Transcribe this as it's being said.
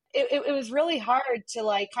it was really hard to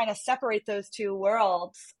like kind of separate those two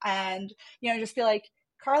worlds and, just be like,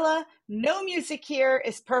 Carla, no music here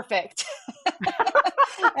is perfect.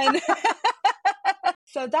 And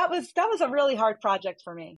so that was a really hard project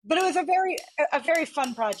for me, but it was a very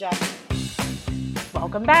fun project.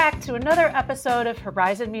 Welcome back to another episode of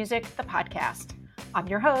Horizon Music, the podcast. I'm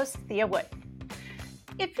your host, Thea Wood.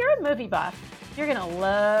 If you're a movie buff, you're going to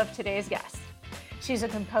love today's guest. She's a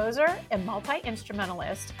composer and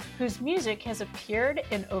multi-instrumentalist whose music has appeared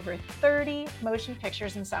in over 30 motion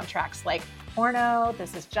pictures and soundtracks like Porno,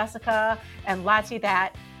 This Is Jessica, and Latty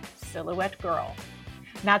That, Silhouette Girl.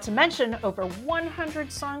 Not to mention over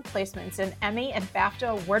 100 song placements in Emmy and BAFTA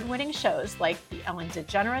award-winning shows like The Ellen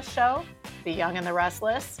DeGeneres Show, The Young and the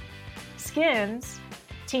Restless, Skins,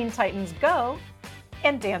 Teen Titans Go,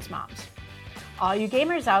 and Dance Moms. All you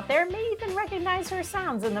gamers out there may even recognize her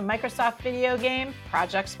sounds in the Microsoft video game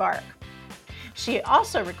Project Spark. She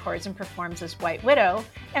also records and performs as White Widow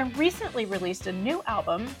and recently released a new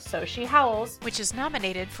album, So She Howls, which is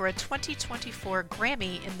nominated for a 2024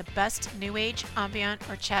 Grammy in the Best New Age Ambient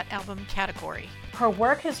or Chat Album category. Her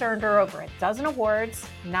work has earned her over a dozen awards,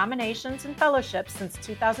 nominations, and fellowships since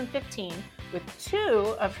 2015, with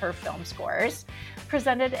 2 of her film scores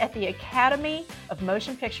presented at the Academy of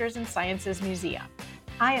Motion Pictures and Sciences Museum.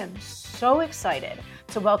 I am so excited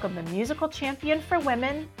to welcome the musical champion for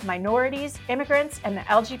women, minorities, immigrants, and the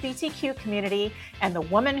LGBTQ community, and the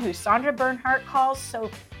woman who Sandra Bernhardt calls so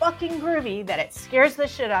fucking groovy that it scares the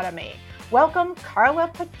shit out of me. Welcome, Carla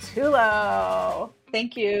Patullo.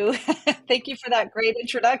 Thank you. Thank you for that great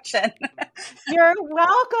introduction. You're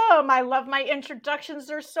welcome. I love my introductions.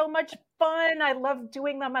 They're so much fun. I love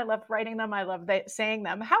doing them. I love writing them. I love saying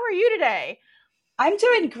them. How are you today? I'm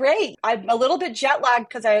doing great. I'm a little bit jet lagged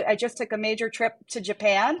because I just took a major trip to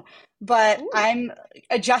Japan, but Ooh. I'm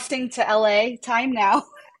adjusting to LA time now,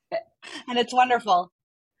 and it's wonderful.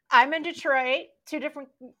 I'm in Detroit, 2 different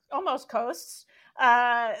almost coasts.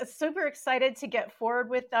 Super excited to get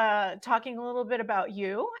forward with talking a little bit about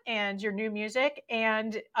you and your new music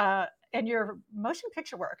and your motion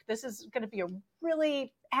picture work. This is going to be a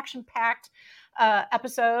really action-packed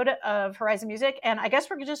episode of Horizon Music. And I guess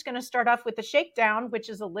we're just going to start off with the shakedown, which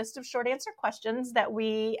is a list of short answer questions that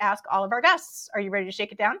we ask all of our guests. Are you ready to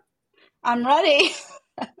shake it down? I'm ready.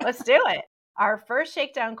 Let's do it. Our first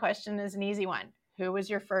shakedown question is an easy one. Who was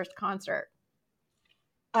your first concert?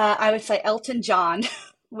 I would say Elton John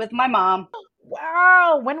with my mom.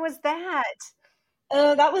 Wow. When was that?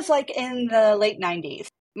 That was like in the late 90s.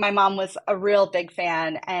 My mom was a real big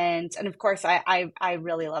fan. And of course, I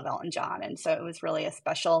really love Elton John. And so it was really a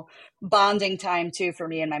special bonding time, too, for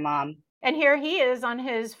me and my mom. And here he is on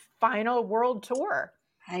his final world tour.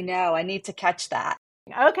 I know. I need to catch that.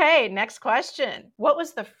 Okay, next question. What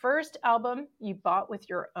was the first album you bought with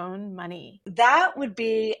your own money? That would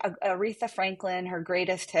be Aretha Franklin, her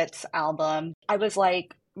greatest hits album. I was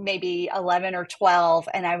like maybe 11 or 12,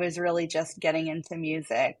 and I was really just getting into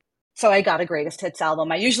music. So I got a greatest hits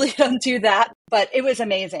album. I usually don't do that, but it was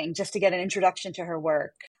amazing just to get an introduction to her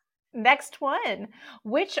work. Next one.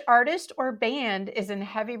 Which artist or band is in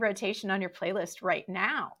heavy rotation on your playlist right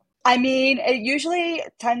now? I mean, it usually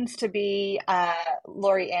tends to be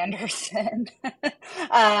Laurie Anderson,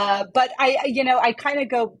 but I kind of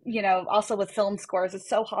go, also with film scores. It's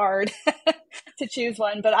so hard to choose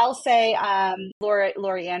one, but I'll say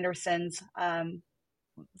Laurie Anderson's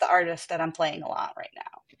the artist that I'm playing a lot right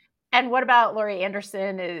now. And what about Laurie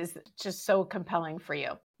Anderson is just so compelling for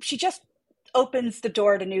you? She just opens the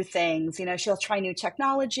door to new things. She'll try new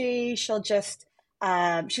technology. She'll just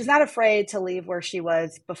she's not afraid to leave where she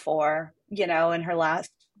was before, in her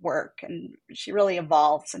last work. And she really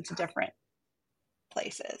evolves into different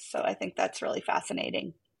places. So I think that's really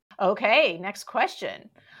fascinating. Okay, next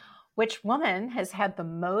question. Which woman has had the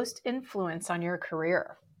most influence on your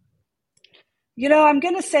career? I'm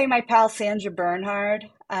going to say my pal Sandra Bernhard,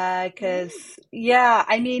 because,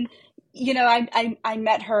 I mean, I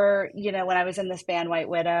met her, when I was in this band White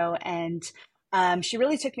Widow, and she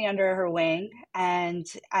really took me under her wing, and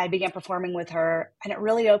I began performing with her, and it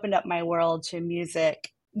really opened up my world to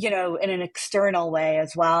music, in an external way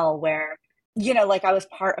as well, where, like I was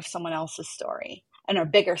part of someone else's story and a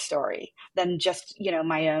bigger story than just,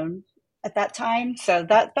 my own at that time. So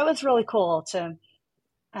that was really cool to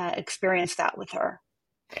experience that with her.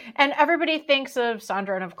 And everybody thinks of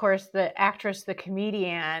Sandra and, of course, the actress, the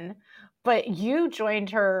comedian, but you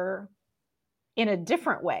joined her in a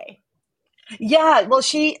different way. Yeah, well,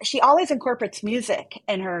 she always incorporates music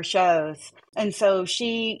in her shows. And so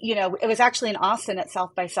it was actually in Austin at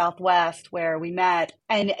South by Southwest where we met.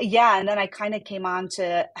 And yeah, and then I kind of came on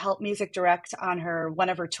to help music direct on her one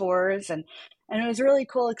of her tours, and it was a really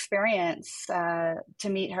cool experience to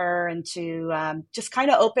meet her and to just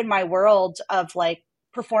kind of open my world of like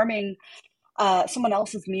performing someone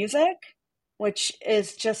else's music, which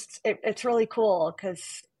is it's really cool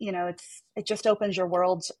because it just opens your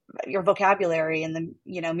world, your vocabulary, and then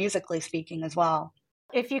musically speaking as well.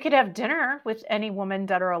 If you could have dinner with any woman,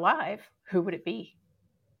 dead or alive, who would it be?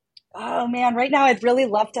 Oh man, right now I'd really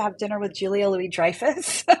love to have dinner with Julia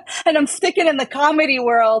Louis-Dreyfus, and I'm sticking in the comedy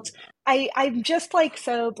world. I'm just like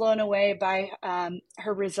so blown away by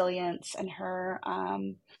her resilience and her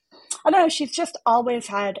I don't know. She's just always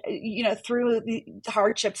had, through the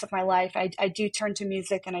hardships of my life, I do turn to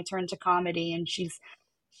music and I turn to comedy, and she's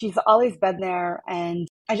always been there. And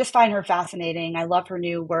I just find her fascinating. I love her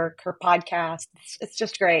new work, her podcast. It's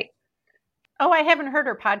just great. Oh, I haven't heard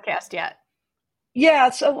her podcast yet. Yeah,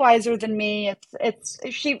 it's so wiser than me.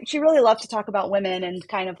 She really loves to talk about women and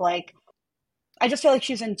kind of like I just feel like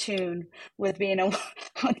she's in tune with being a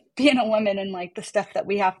with being a woman and like the stuff that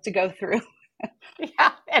we have to go through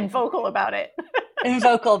Yeah, and vocal about it. and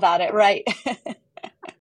vocal about it, right?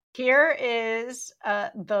 Here is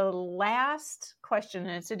the last question,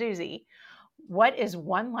 and it's a doozy. What is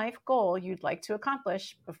one life goal you'd like to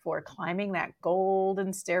accomplish before climbing that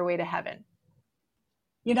golden stairway to heaven?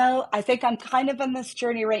 I think I'm kind of on this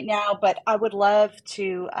journey right now, but I would love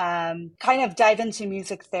to kind of dive into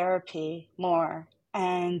music therapy more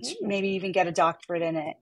and Ooh. maybe even get a doctorate in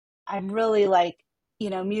it. I'm really like,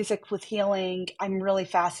 music with healing. I'm really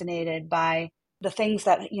fascinated by the things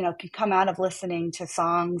that, can come out of listening to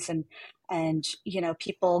songs and,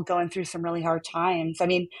 people going through some really hard times. I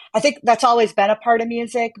mean, I think that's always been a part of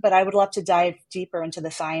music, but I would love to dive deeper into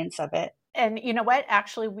the science of it. And you know what?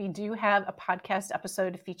 Actually, we do have a podcast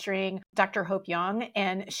episode featuring Dr. Hope Young,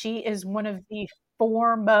 and she is one of the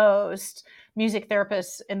foremost music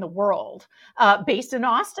therapists in the world, based in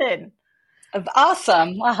Austin,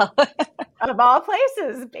 Awesome. Wow. of all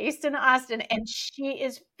places, based in Austin. And she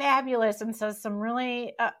is fabulous and says some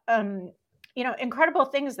really, incredible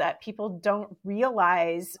things that people don't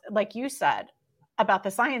realize, like you said, about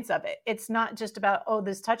the science of it. It's not just about, oh,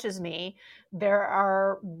 this touches me. There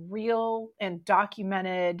are real and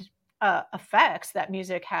documented effects that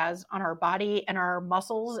music has on our body and our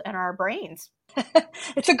muscles and our brains.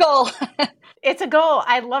 It's a goal. It's a goal.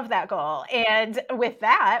 I love that goal. And with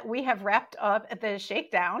that, we have wrapped up the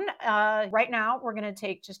shakedown. Right now, we're going to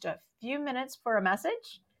take just a few minutes for a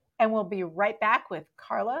message, and we'll be right back with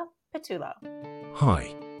Carla Patullo.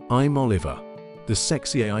 Hi, I'm Oliver, the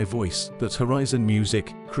sexy AI voice that Horizon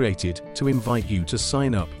Music created to invite you to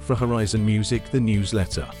sign up for Horizon Music, the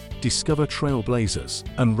newsletter. Discover trailblazers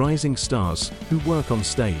and rising stars who work on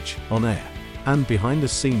stage, on air, and behind the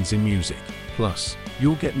scenes in music. Plus,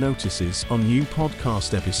 you'll get notices on new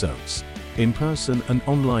podcast episodes, in-person and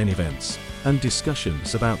online events, and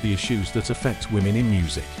discussions about the issues that affect women in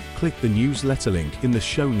music. Click the newsletter link in the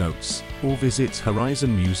show notes or visit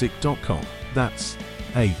horizonmusic.com. That's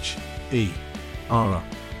HERIZON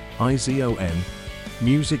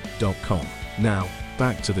music.com. Now,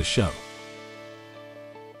 back to the show.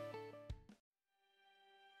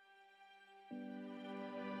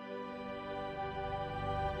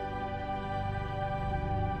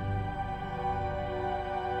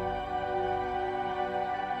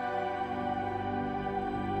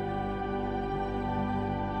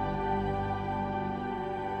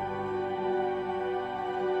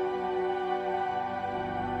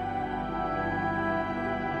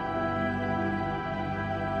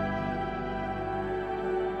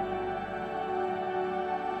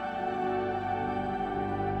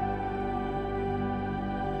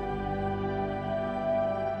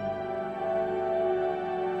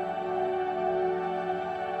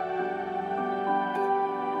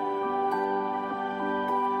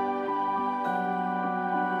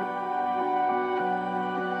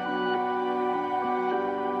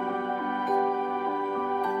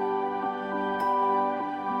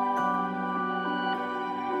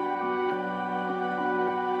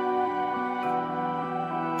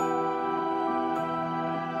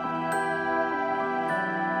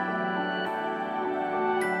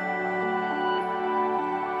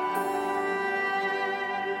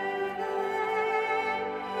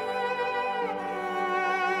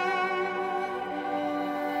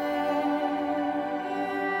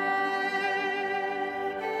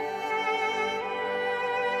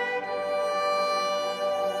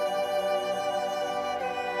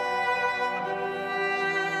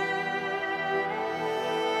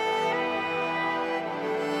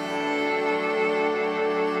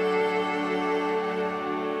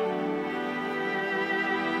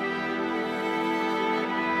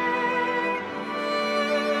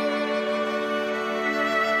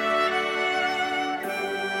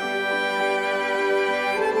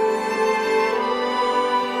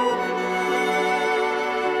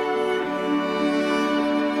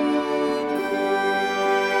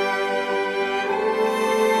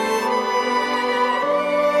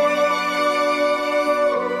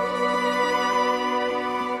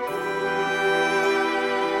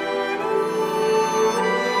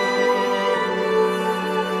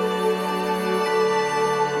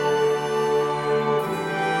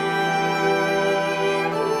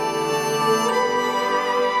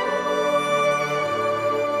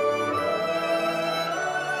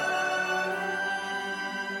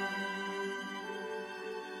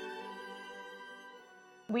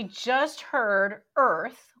 We just heard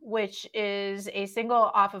Earth, which is a single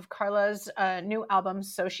off of Carla's new album,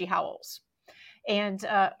 So She Howls. And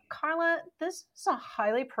Carla, this is a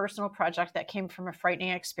highly personal project that came from a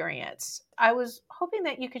frightening experience. I was hoping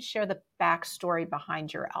that you could share the backstory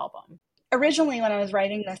behind your album. Originally, when I was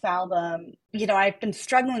writing this album, I've been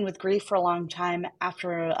struggling with grief for a long time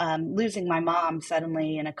after losing my mom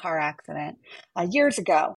suddenly in a car accident years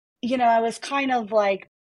ago. I was kind of like,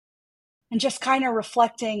 and just kind of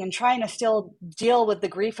reflecting and trying to still deal with the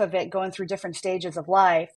grief of it, going through different stages of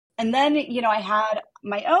life. And then, I had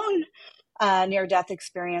my own near-death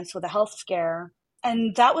experience with a health scare.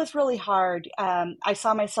 And that was really hard. I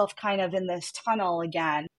saw myself kind of in this tunnel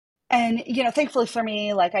again. And, thankfully for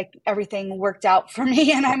me, everything worked out for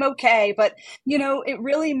me and I'm okay. But, it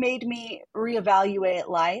really made me reevaluate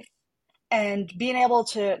life and being able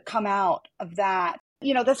to come out of that.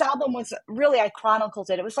 This album was really, I chronicled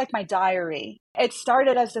it. It was like my diary. It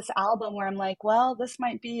started as this album where I'm like, well, this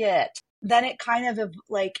might be it. Then it kind of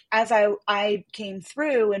as I came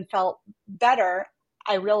through and felt better,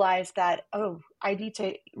 I realized that, I need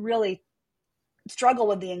to really struggle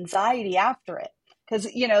with the anxiety after it. Because,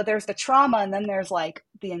 there's the trauma and then there's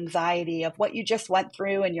the anxiety of what you just went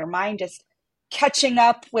through and your mind just catching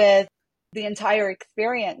up with the entire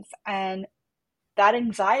experience. And that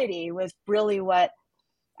anxiety was really what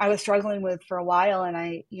I was struggling with for a while. And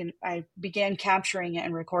I began capturing it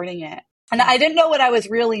and recording it. And I didn't know what I was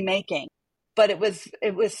really making, but it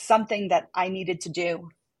was something that I needed to do.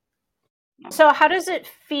 So how does it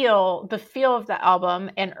feel, the feel of the album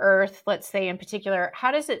and Earth, let's say in particular, how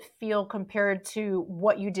does it feel compared to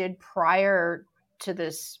what you did prior to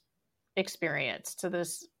this experience, to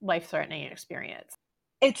this life-threatening experience?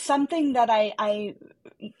 It's something that I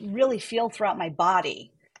really feel throughout my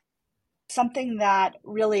body, something that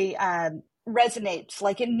really resonates,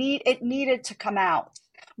 like it needed to come out.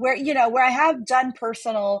 Where I have done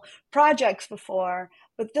personal projects before,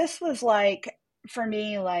 but this was for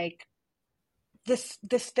me, this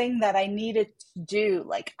thing that I needed to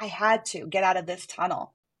do. I had to get out of this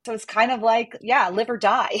tunnel. So it's kind of live or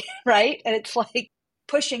die, right? And it's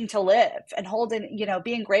pushing to live and holding,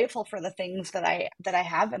 being grateful for the things that I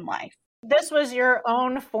have in life. This was your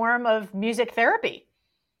own form of music therapy.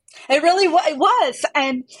 It really was.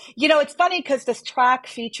 And, it's funny because this track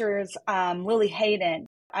features Lily Hayden.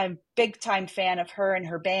 I'm a big time fan of her and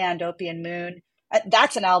her band, Opie and Moon.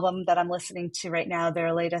 That's an album that I'm listening to right now,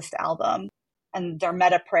 their latest album and their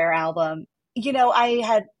Meta Prayer album. I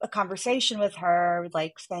had a conversation with her,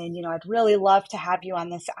 saying, I'd really love to have you on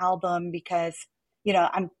this album because,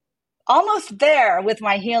 I'm almost there with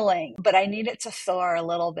my healing, but I need it to soar a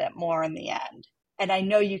little bit more in the end. And I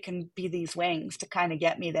know you can be these wings to kind of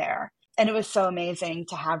get me there. And it was so amazing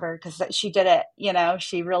to have her because she did it.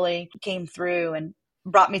 She really came through and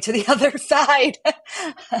brought me to the other side.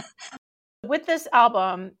 With this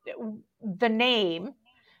album, the name,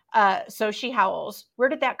 So She Howls, where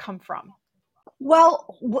did that come from?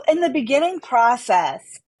 Well, in the beginning process,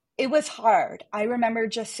 it was hard. I remember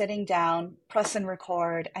just sitting down, press and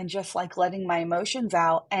record, and just letting my emotions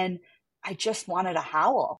out. And I just wanted to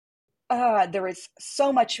howl. There was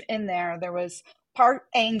so much in there. There was part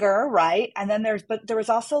anger, right? And then there was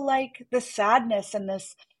also this sadness and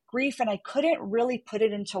this grief, and I couldn't really put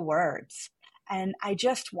it into words. And I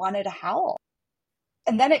just wanted to howl.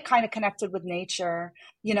 And then it kind of connected with nature.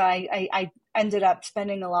 I ended up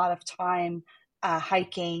spending a lot of time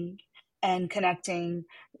hiking and connecting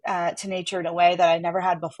to nature in a way that I never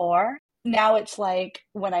had before. Now it's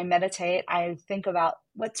when I meditate, I think about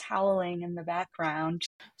what's howling in the background.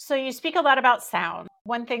 So you speak a lot about sound.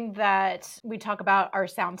 One thing that we talk about are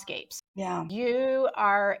soundscapes. Yeah. You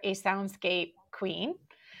are a soundscape queen.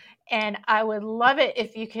 And I would love it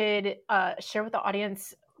if you could share with the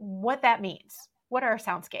audience what that means. What are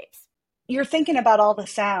soundscapes? You're thinking about all the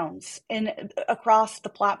sounds across the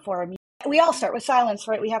platform. We all start with silence,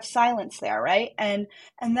 right? We have silence there, right? And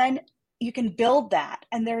then you can build that.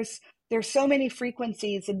 And there's so many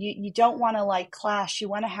frequencies, and you don't want to clash. You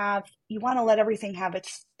want to let everything have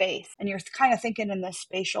its space. And you're kind of thinking in this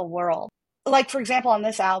spatial world. For example, on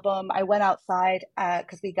this album, I went outside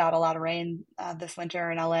because we got a lot of rain this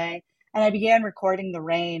winter in LA. And I began recording the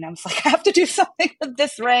rain. I was like, I have to do something with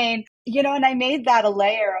this rain, and I made that a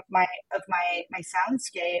layer of my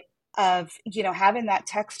soundscape of, having that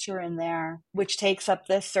texture in there, which takes up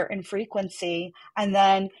this certain frequency, and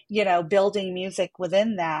then, building music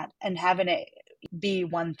within that and having it be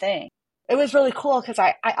one thing. It was really cool because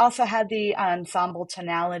I also had the ensemble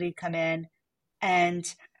tonality come in, and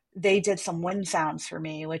they did some wind sounds for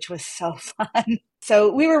me, which was so fun.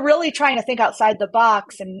 So we were really trying to think outside the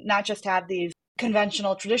box and not just have these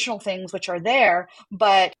conventional, traditional things which are there,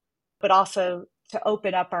 but also to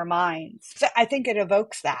open up our minds. So I think it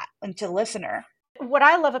evokes that into the listener. What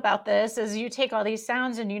I love about this is you take all these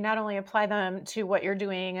sounds and you not only apply them to what you're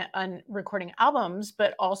doing on recording albums,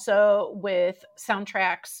 but also with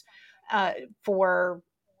soundtracks for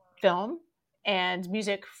film and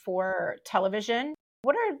music for television.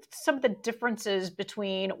 What are some of the differences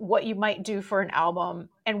between what you might do for an album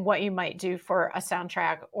and what you might do for a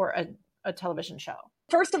soundtrack or a television show?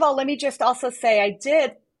 First of all, let me just also say I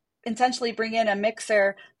did intentionally bring in a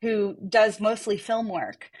mixer who does mostly film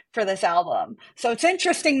work for this album. So it's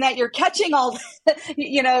interesting that you're catching all, that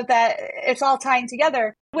it's all tying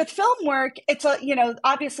together. With film work, it's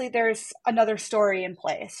obviously there's another story in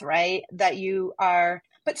place, right? That you are,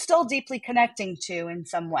 but still deeply connecting to in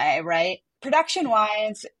some way, right? Production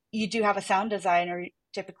wise, you do have a sound designer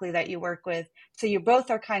typically that you work with. So you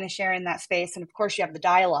both are kind of sharing that space. And of course you have the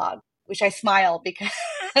dialogue, which I smile because,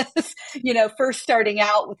 first starting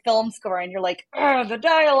out with film score and you're like, oh, the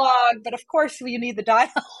dialogue. But of course you need the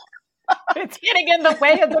dialogue. It's getting in the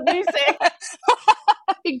way of the music.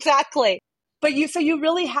 Exactly. But you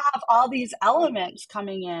really have all these elements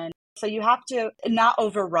coming in. So you have to not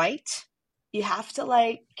overwrite. You have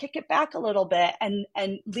to kick it back a little bit and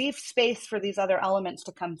leave space for these other elements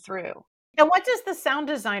to come through. And what does the sound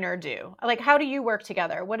designer do? How do you work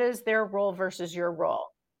together? What is their role versus your role?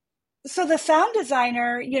 So the sound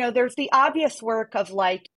designer, there's the obvious work of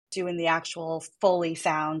doing the actual Foley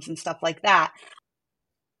sounds and stuff like that.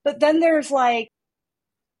 But then there's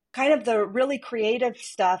kind of the really creative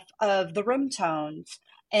stuff of the room tones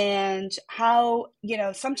and how,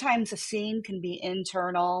 sometimes a scene can be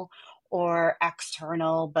internal or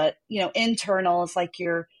external, but, internal is like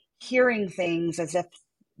you're hearing things as if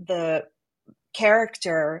the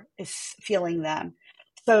character is feeling them.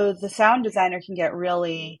 So the sound designer can get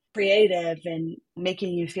really creative in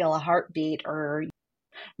making you feel a heartbeat or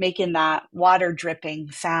making that water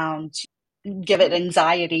dripping sound, give it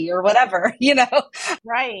anxiety or whatever,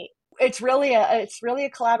 Right. It's really a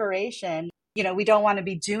collaboration. We don't want to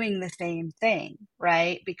be doing the same thing,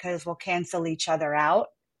 right? Because we'll cancel each other out.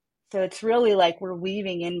 So it's really we're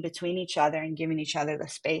weaving in between each other and giving each other the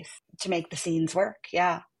space to make the scenes work.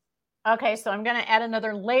 Yeah. Okay, so I'm going to add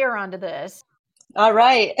another layer onto this. All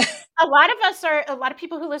right. A lot of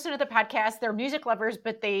people who listen to the podcast, they're music lovers,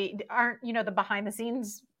 but they aren't, the behind the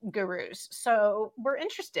scenes gurus. So we're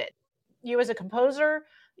interested. You as a composer,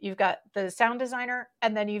 you've got the sound designer,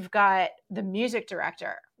 and then you've got the music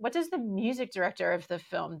director. What does the music director of the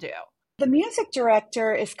film do? The music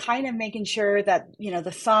director is kind of making sure that,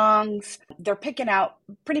 the songs, they're picking out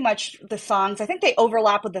pretty much the songs. I think they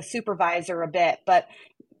overlap with the supervisor a bit, but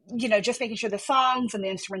just making sure the songs and the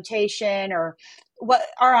instrumentation or what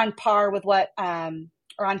are on par with what,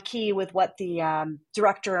 or on key with what the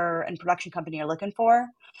director and production company are looking for.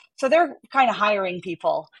 So they're kind of hiring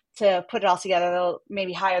people to put it all together. They'll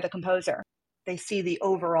maybe hire the composer. They see the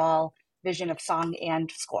overall vision of song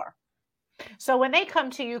and score. So when they come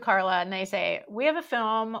to you, Carla, and they say, we have a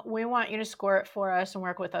film, we want you to score it for us and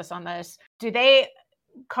work with us on this, do they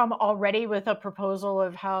come already with a proposal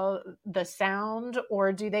of how the sound,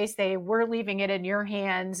 or do they say, we're leaving it in your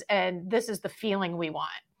hands and this is the feeling we want?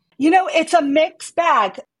 It's a mixed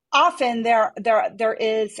bag. Often the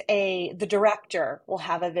director will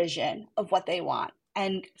have a vision of what they want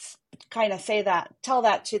and kind of tell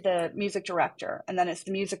that to the music director. And then it's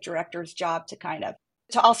the music director's job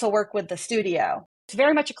to also work with the studio. It's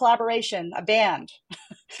very much a collaboration, a band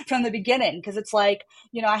from the beginning, because it's I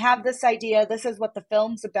have this idea, this is what the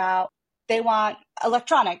film's about. They want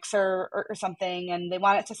electronics or something, and they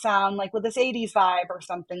want it to sound with this 80s vibe or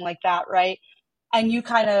something like that, right? And you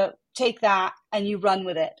kind of take that and you run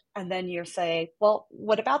with it. And then you say, well,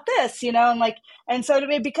 what about this? And so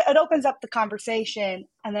it opens up the conversation,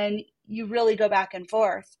 and then you really go back and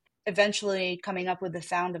forth, eventually coming up with the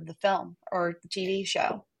sound of the film or the TV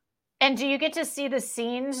show. And do you get to see the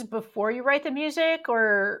scenes before you write the music,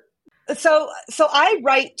 or? So I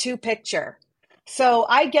write to picture. So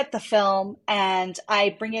I get the film and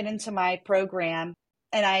I bring it into my program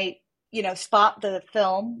and I, spot the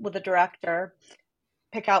film with the director,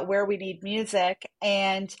 pick out where we need music.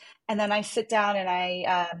 And then I sit down and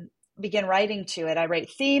I begin writing to it. I write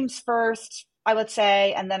themes first, I would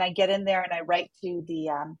say, and then I get in there and I write to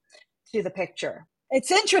the picture. It's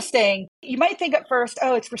interesting. You might think at first,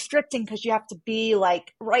 oh, it's restricting because you have to be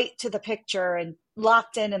right to the picture and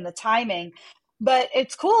locked in the timing. But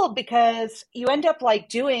it's cool because you end up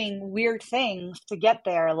doing weird things to get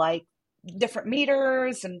there, like different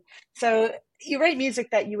meters. And so you write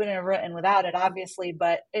music that you wouldn't have written without it, obviously,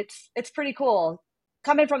 but it's pretty cool.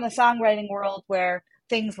 coming from the songwriting world where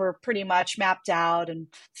things were pretty much mapped out and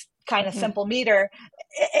kind of simple meter,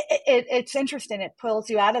 it's interesting. It pulls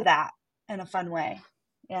you out of that in a fun way.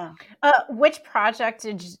 Yeah. Which project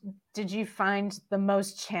did you find the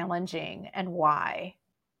most challenging, and why?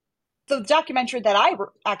 The documentary that I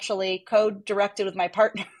actually co-directed with my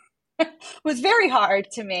partner was very hard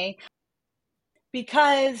to me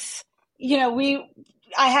because,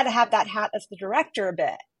 I had to have that hat as the director a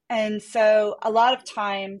bit. And so a lot of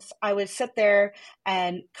times I would sit there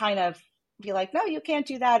and kind of be like, no, you can't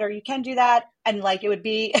do that, or you can do that. And like, it would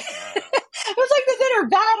be, it was like this inner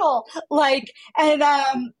battle, like,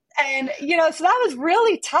 so that was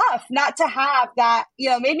really tough not to have that,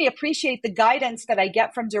 made me appreciate the guidance that I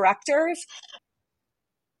get from directors.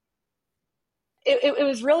 It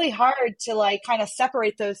was really hard to like kind of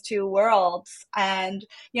separate those two worlds and,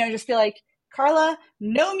 just be like, Carla,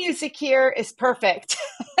 no music here is perfect.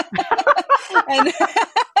 And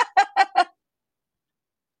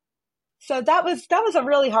so that was a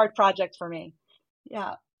really hard project for me.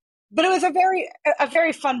 Yeah. But it was a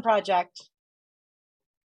very fun project.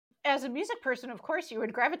 As a music person, of course, you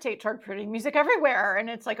would gravitate toward putting music everywhere. And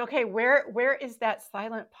it's like, okay, where is that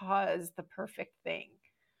silent pause, the perfect thing?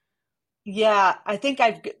 Yeah, I think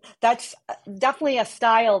that's definitely a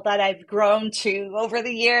style that I've grown to over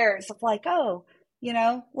the years of like, oh,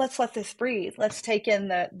 let's let this breathe. Let's take in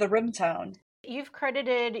the room tone. You've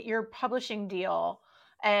credited your publishing deal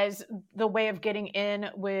as the way of getting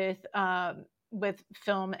in with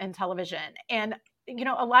film and television. And,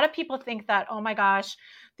 a lot of people think that, oh my gosh,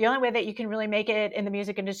 the only way that you can really make it in the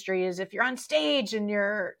music industry is if you're on stage and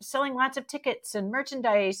you're selling lots of tickets and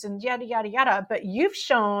merchandise and yada, yada, yada. But you've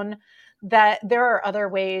shown that there are other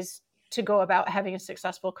ways to go about having a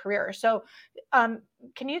successful career. So can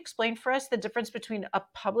you explain for us the difference between a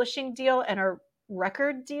publishing deal and a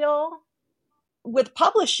record deal? With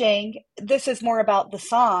publishing, this is more about the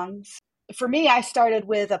songs. For me, I started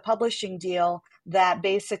with a publishing deal that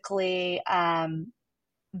basically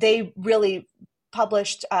they really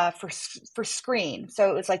published for screen. So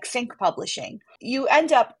it was like sync publishing. You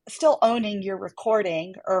end up still owning your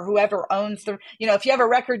recording, or whoever owns if you have a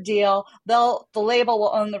record deal, the label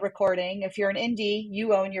will own the recording. If you're an indie,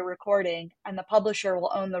 you own your recording, and the publisher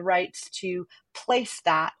will own the rights to place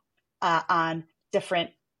that on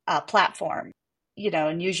different platforms.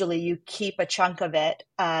 And usually you keep a chunk of it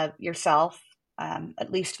yourself,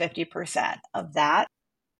 at least 50% of that.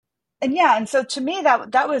 And so to me,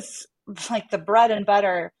 that was like the bread and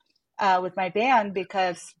butter with my band,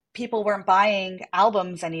 because people weren't buying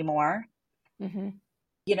albums anymore.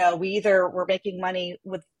 Mm-hmm. We either were making money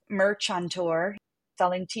with merch on tour,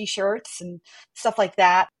 selling T-shirts and stuff like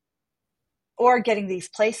that, or getting these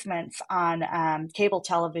placements on cable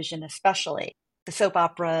television, especially the soap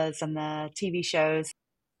operas and the TV shows.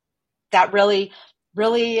 That really,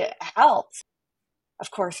 really helps. Of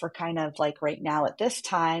course, we're kind of like right now at this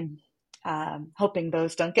time, hoping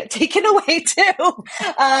those don't get taken away too.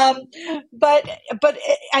 But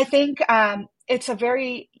I think it's a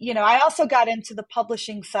very, I also got into the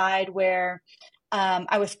publishing side where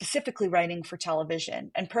I was specifically writing for television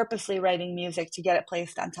and purposely writing music to get it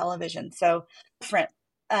placed on television. So different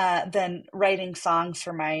than writing songs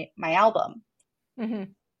for my album. Mm-hmm.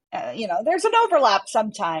 There's an overlap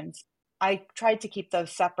sometimes. I tried to keep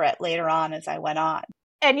those separate later on as I went on.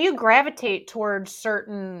 And you gravitate towards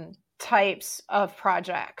certain types of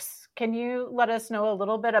projects. Can you let us know a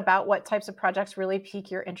little bit about what types of projects really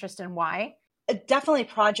pique your interest and why? Definitely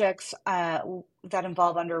projects that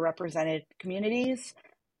involve underrepresented communities,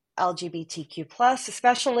 LGBTQ plus,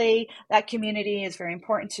 especially. That community is very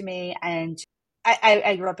important to me. And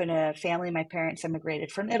I grew up in a family. My parents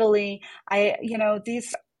immigrated from Italy.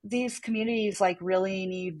 These communities like really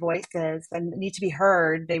need voices and need to be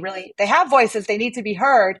heard. They have voices. They need to be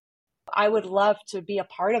heard. I would love to be a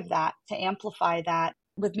part of that, to amplify that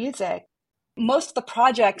with music. Most of the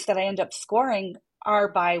projects that I end up scoring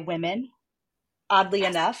are by women, oddly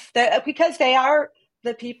enough, because they are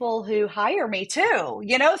the people who hire me too,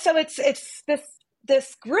 so it's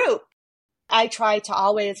this group. I try to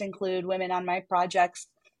always include women on my projects.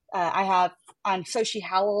 I have on Sochi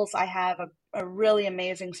Howells, I have a really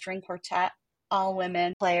amazing string quartet, all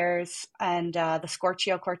women players, and the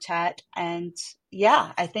Scorchio Quartet. And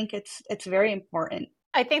yeah, I think it's very important.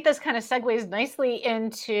 I think this kind of segues nicely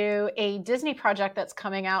into a Disney project that's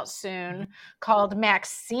coming out soon called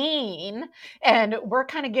Maxine. And we're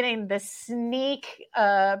kind of getting the sneak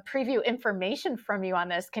preview information from you on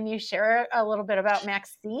this. Can you share a little bit about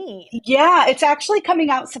Maxine? Yeah, it's actually coming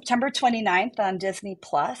out September 29th on Disney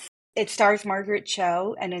Plus. It stars Margaret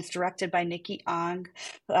Cho and is directed by Nikki Ong,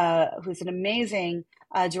 who's an amazing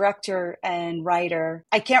director and writer.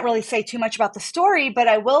 I can't really say too much about the story, but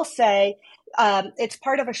I will say it's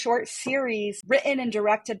part of a short series written and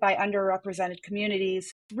directed by underrepresented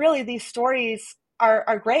communities. Really, these stories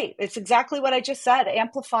are great. It's exactly what I just said,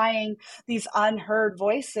 amplifying these unheard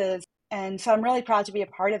voices. And so I'm really proud to be a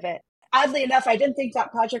part of it. Oddly enough, I didn't think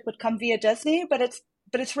that project would come via Disney, but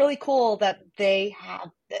it's really cool that they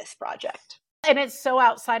have this project. And it's so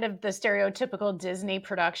outside of the stereotypical Disney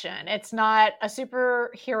production. It's not a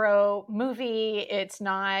superhero movie. It's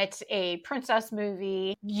not a princess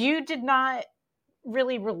movie. You did not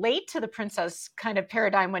really relate to the princess kind of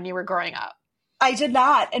paradigm when you were growing up. I did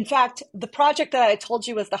not. In fact, the project that I told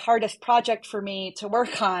you was the hardest project for me to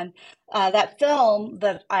work on. That film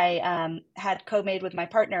that I had co-made with my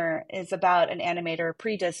partner is about an animator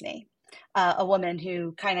pre-Disney, a woman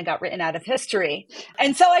who kind of got written out of history.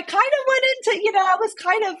 And so I kind of went into, I was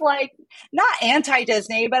kind of like, not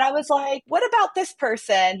anti-Disney, but I was like, what about this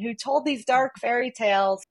person who told these dark fairy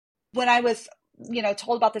tales? When I was,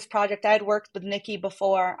 told about this project, I had worked with Nikki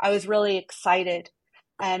before. I was really excited.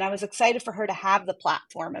 And I was excited for her to have the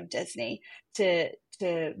platform of Disney to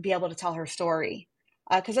be able to tell her story,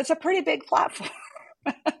 because it's a pretty big platform.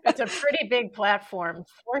 It's a pretty big platform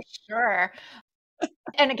for sure.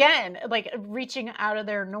 And again, like reaching out of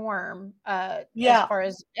their norm, as far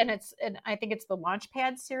as, and I think it's the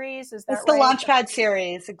Launchpad series. Is that right? It's the Launchpad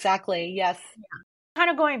series. Exactly. Yes. Yeah. Kind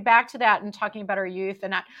of going back to that and talking about our youth,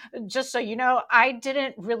 and just so you know, I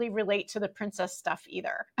didn't really relate to the princess stuff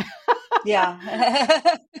either. Yeah.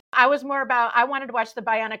 I was more about, I wanted to watch the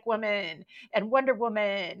Bionic Woman and Wonder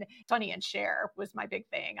Woman. Sonny and Cher was my big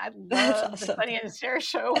thing. I loved the Sonny and Cher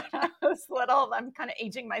show when I was little. I'm kind of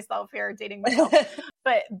aging myself here, dating myself.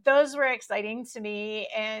 But those were exciting to me.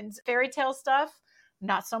 And fairy tale stuff,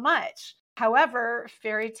 not so much. However,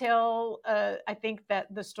 fairy tale, I think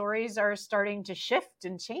that the stories are starting to shift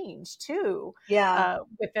and change too,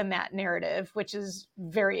 within that narrative, which is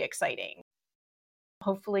very exciting.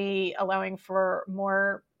 Hopefully allowing for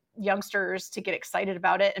more youngsters to get excited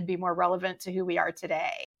about it and be more relevant to who we are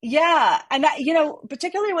today. Yeah. And,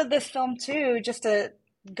 particularly with this film too, just to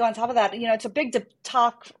go on top of that, it's a big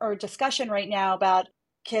talk or discussion right now about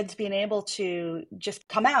kids being able to just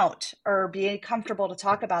come out or be comfortable to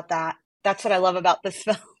talk about that. That's what I love about this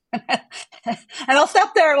film. And I'll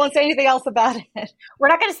stop there. I won't say anything else about it. We're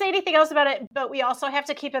not going to say anything else about it, but we also have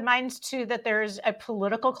to keep in mind too that there's a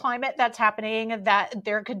political climate that's happening, that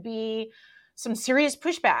there could be some serious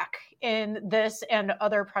pushback in this and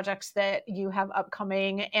other projects that you have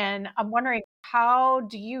upcoming. And I'm wondering, how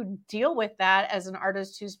do you deal with that as an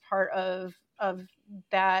artist who's part of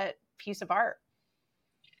that piece of art?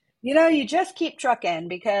 You just keep trucking,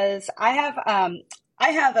 because I have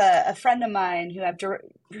a friend of mine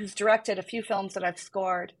who's directed a few films that I've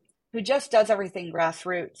scored, who just does everything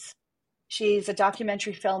grassroots. She's a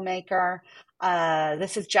documentary filmmaker.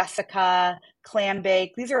 This is Jessica, Clam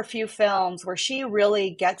Bake. These are a few films where she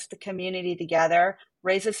really gets the community together,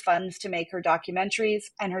 raises funds to make her documentaries,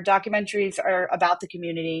 and her documentaries are about the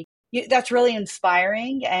community. That's really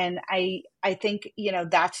inspiring. And I think,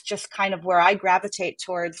 that's just kind of where I gravitate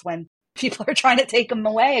towards when people are trying to take them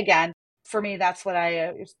away again. For me, that's what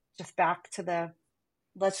just back to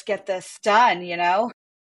let's get this done,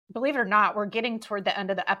 Believe it or not, we're getting toward the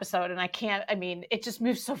end of the episode, and it just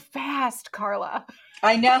moves so fast, Carla.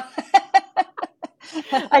 I know.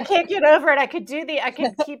 I can't get over it. I could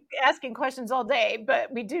keep asking questions all day,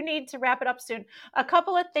 but we do need to wrap it up soon. A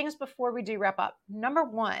couple of things before we do wrap up. Number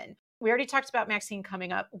one, we already talked about Maxine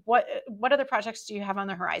coming up. What other projects do you have on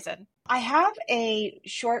the horizon? I have a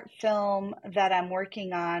short film that I'm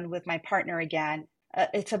working on with my partner again.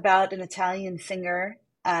 It's about an Italian singer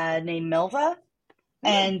named Milva.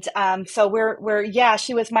 And so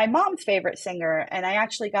she was my mom's favorite singer, and I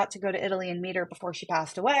actually got to go to Italy and meet her before she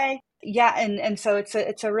passed away. Yeah, and so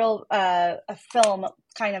it's a real a film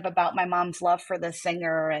kind of about my mom's love for the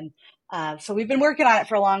singer, and so we've been working on it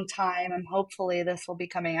for a long time, and hopefully this will be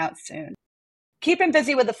coming out soon. Keeping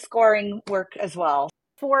busy with the scoring work as well.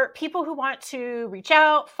 For people who want to reach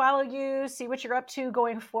out, follow you, see what you're up to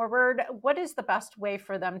going forward, what is the best way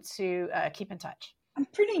for them to keep in touch? I'm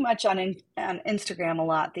pretty much on Instagram a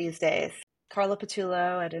lot these days. Carla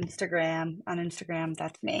Patullo at Instagram. On Instagram,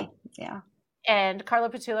 that's me. Yeah. And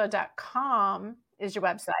carlapatullo.com is your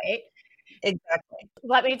website. Exactly.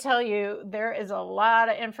 Let me tell you, there is a lot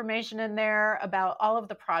of information in there about all of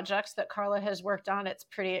the projects that Carla has worked on. It's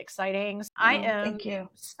pretty exciting. I am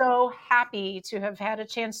so happy to have had a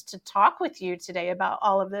chance to talk with you today about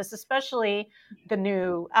all of this, especially the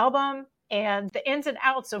new album and the ins and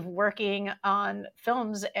outs of working on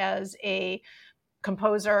films as a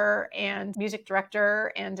composer and music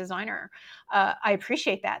director and designer. I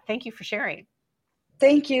appreciate that. Thank you for sharing.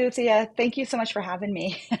 Thank you, Thea. Thank you so much for having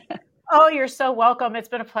me. Oh, you're so welcome. It's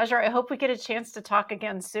been a pleasure. I hope we get a chance to talk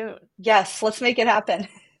again soon. Yes, let's make it happen.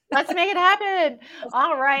 Let's make it happen.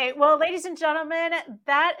 All right. Well, ladies and gentlemen,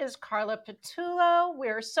 that is Carla Patullo.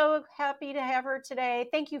 We're so happy to have her today.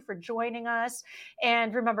 Thank you for joining us.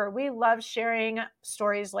 And remember, we love sharing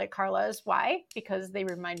stories like Carla's. Why? Because they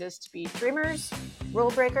remind us to be dreamers,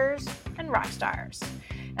 rule breakers, and rock stars.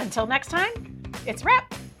 Until next time, it's a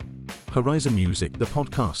wrap. Horizon Music, the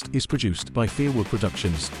podcast, is produced by Fearwood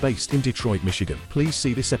Productions, based in Detroit, Michigan. Please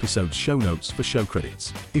see this episode's show notes for show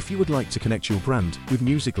credits. If you would like to connect your brand with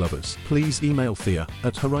music lovers, please email Thea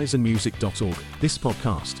at horizonmusic.org. This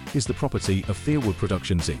podcast is the property of Fearwood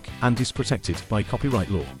Productions, Inc. and is protected by copyright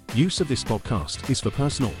law. Use of this podcast is for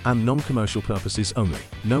personal and non-commercial purposes only.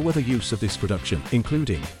 No other use of this production,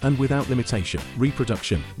 including, and without limitation,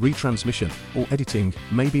 reproduction, retransmission, or editing,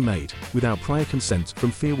 may be made without prior consent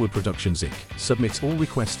from Fearwood Productions, Inc. Submit all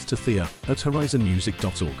requests to Thea at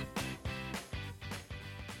horizonmusic.org.